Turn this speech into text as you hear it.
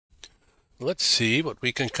Let's see what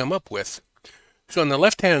we can come up with. So on the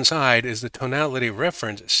left-hand side is the tonality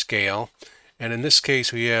reference scale, and in this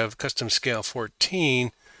case we have custom scale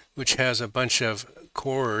 14, which has a bunch of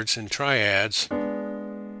chords and triads.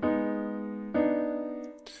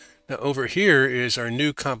 Now over here is our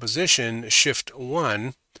new composition, Shift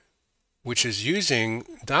 1, which is using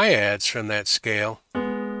dyads from that scale.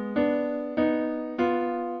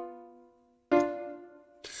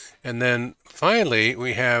 And then finally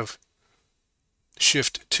we have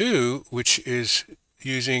Shift 2, which is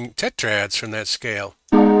using tetrads from that scale.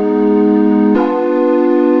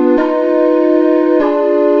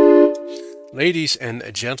 Ladies and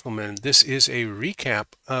gentlemen, this is a recap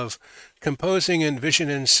of Composing in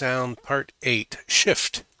Vision and Sound Part 8,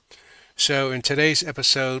 Shift. So in today's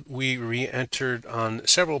episode, we re-entered on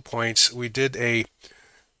several points. We did a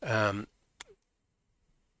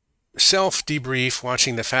self-debrief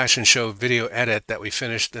watching the fashion show video edit that we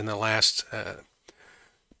finished in the last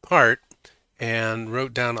part, and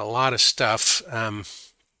wrote down a lot of stuff to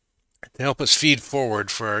help us feed forward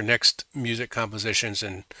for our next music compositions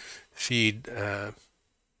and feed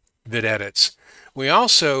vid edits. We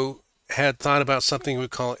also had thought about something we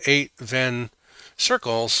call 8 Venn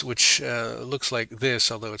circles, which looks like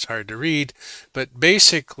this, although it's hard to read. But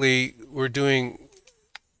basically, we're doing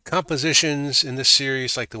compositions in this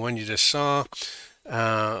series like the one you just saw.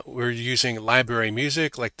 We're using library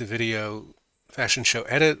music like the video fashion show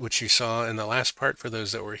edit, which you saw in the last part for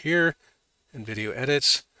those that were here, and video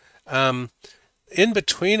edits. In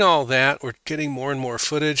between all that, we're getting more and more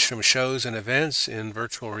footage from shows and events in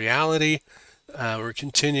virtual reality. We're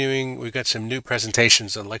continuing. We've got some new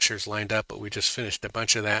presentations and lectures lined up, but we just finished a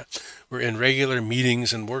bunch of that. We're in regular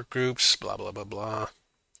meetings and work groups, blah, blah, blah, blah,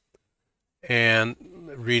 and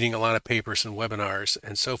reading a lot of papers and webinars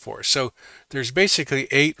and so forth. So there's basically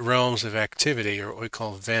 8 realms of activity, or what we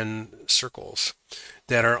call Venn circles,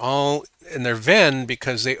 that are all, and they're Venn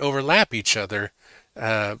because they overlap each other,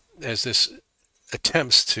 as this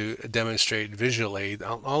attempts to demonstrate visually.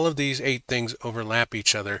 All of these 8 things overlap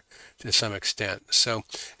each other to some extent. So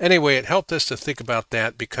anyway, it helped us to think about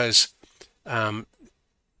that because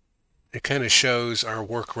it kind of shows our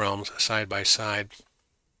work realms side by side.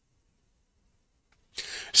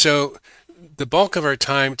 So the bulk of our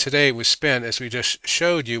time today was spent, as we just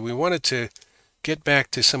showed you, we wanted to get back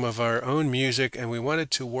to some of our own music, and we wanted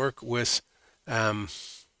to work with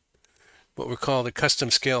what we call the custom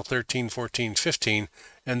scale 13, 14, 15.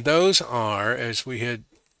 And those are, as we had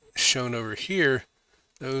shown over here,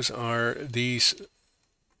 those are these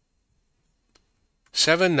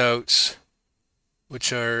 7 notes,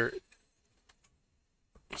 which are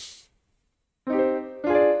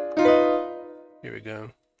here we go.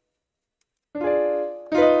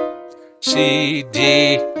 C,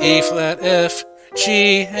 D, E flat, F,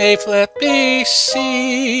 G, A flat, B,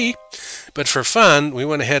 C. But for fun, we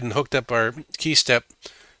went ahead and hooked up our KeyStep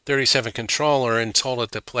 37 controller and told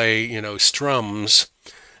it to play, strums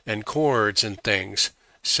and chords and things.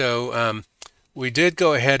 So we did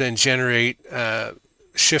go ahead and generate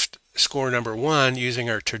shift score number 1 using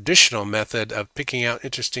our traditional method of picking out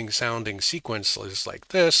interesting sounding sequences like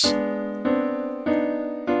this.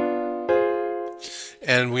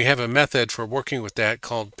 And we have a method for working with that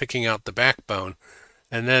called picking out the backbone.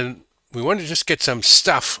 And then we want to just get some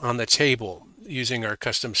stuff on the table using our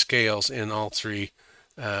custom scales in all 3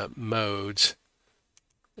 modes.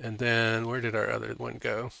 And then where did our other one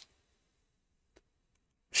go?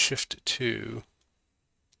 Shift 2.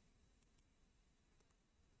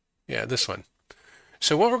 Yeah, this one.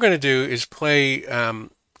 So what we're going to do is play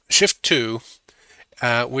Shift 2,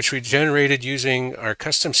 which we generated using our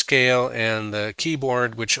custom scale and the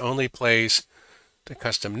keyboard, which only plays the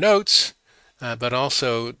custom notes, but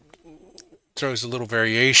also throws a little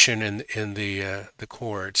variation in the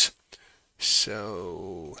chords.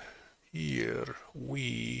 So here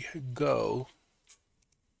we go.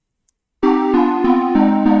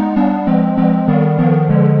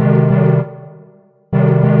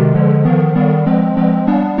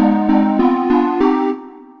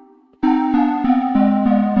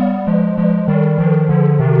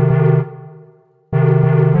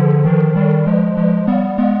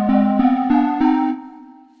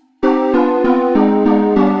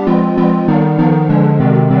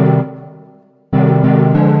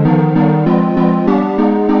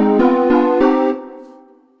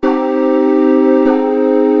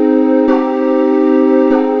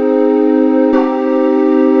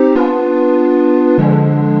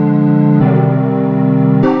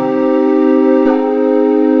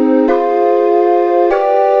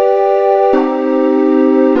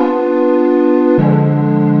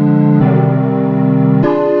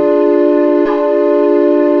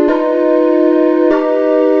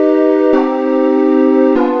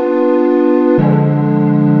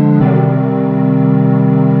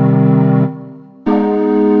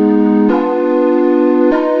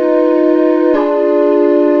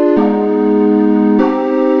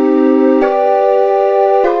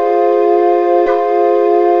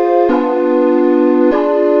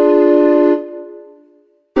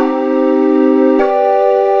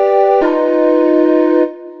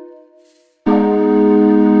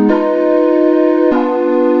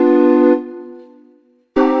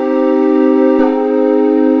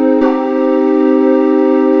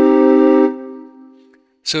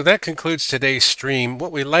 So that concludes today's stream.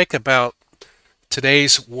 What we like about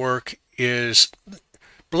today's work is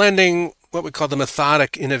blending what we call the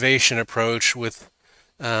methodic innovation approach with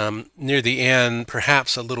near the end,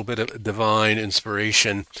 perhaps a little bit of divine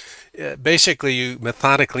inspiration. Basically, you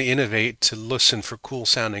methodically innovate to listen for cool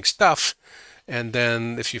sounding stuff. And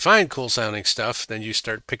then if you find cool sounding stuff, then you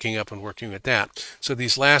start picking up and working with that. So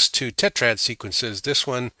these last two tetrad sequences, this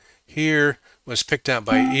one here was picked out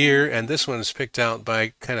by ear, and this one is picked out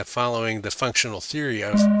by kind of following the functional theory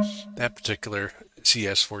of that particular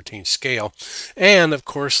CS14 scale. And of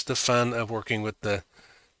course, the fun of working with the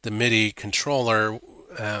MIDI controller,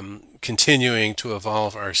 continuing to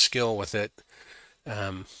evolve our skill with it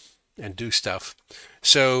and do stuff.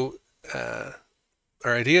 So our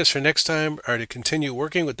ideas for next time are to continue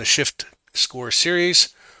working with the shift score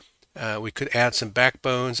series. We could add some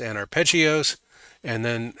backbones and arpeggios, and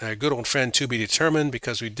then a good old friend to be determined,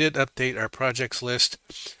 because we did update our projects list.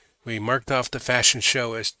 We marked off the fashion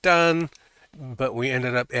show as done, but we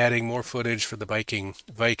ended up adding more footage for the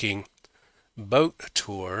Viking boat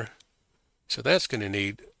tour. So that's going to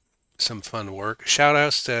need some fun work. Shout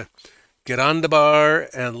outs to Get On the Bar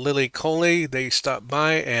and Lily Coley. They stopped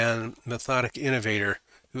by, and Methodic Innovator,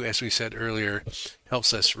 who, as we said earlier,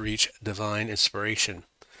 helps us reach divine inspiration.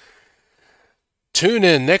 Tune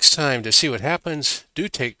in next time to see what happens. Do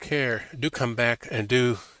take care. Do come back, and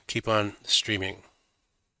do keep on streaming.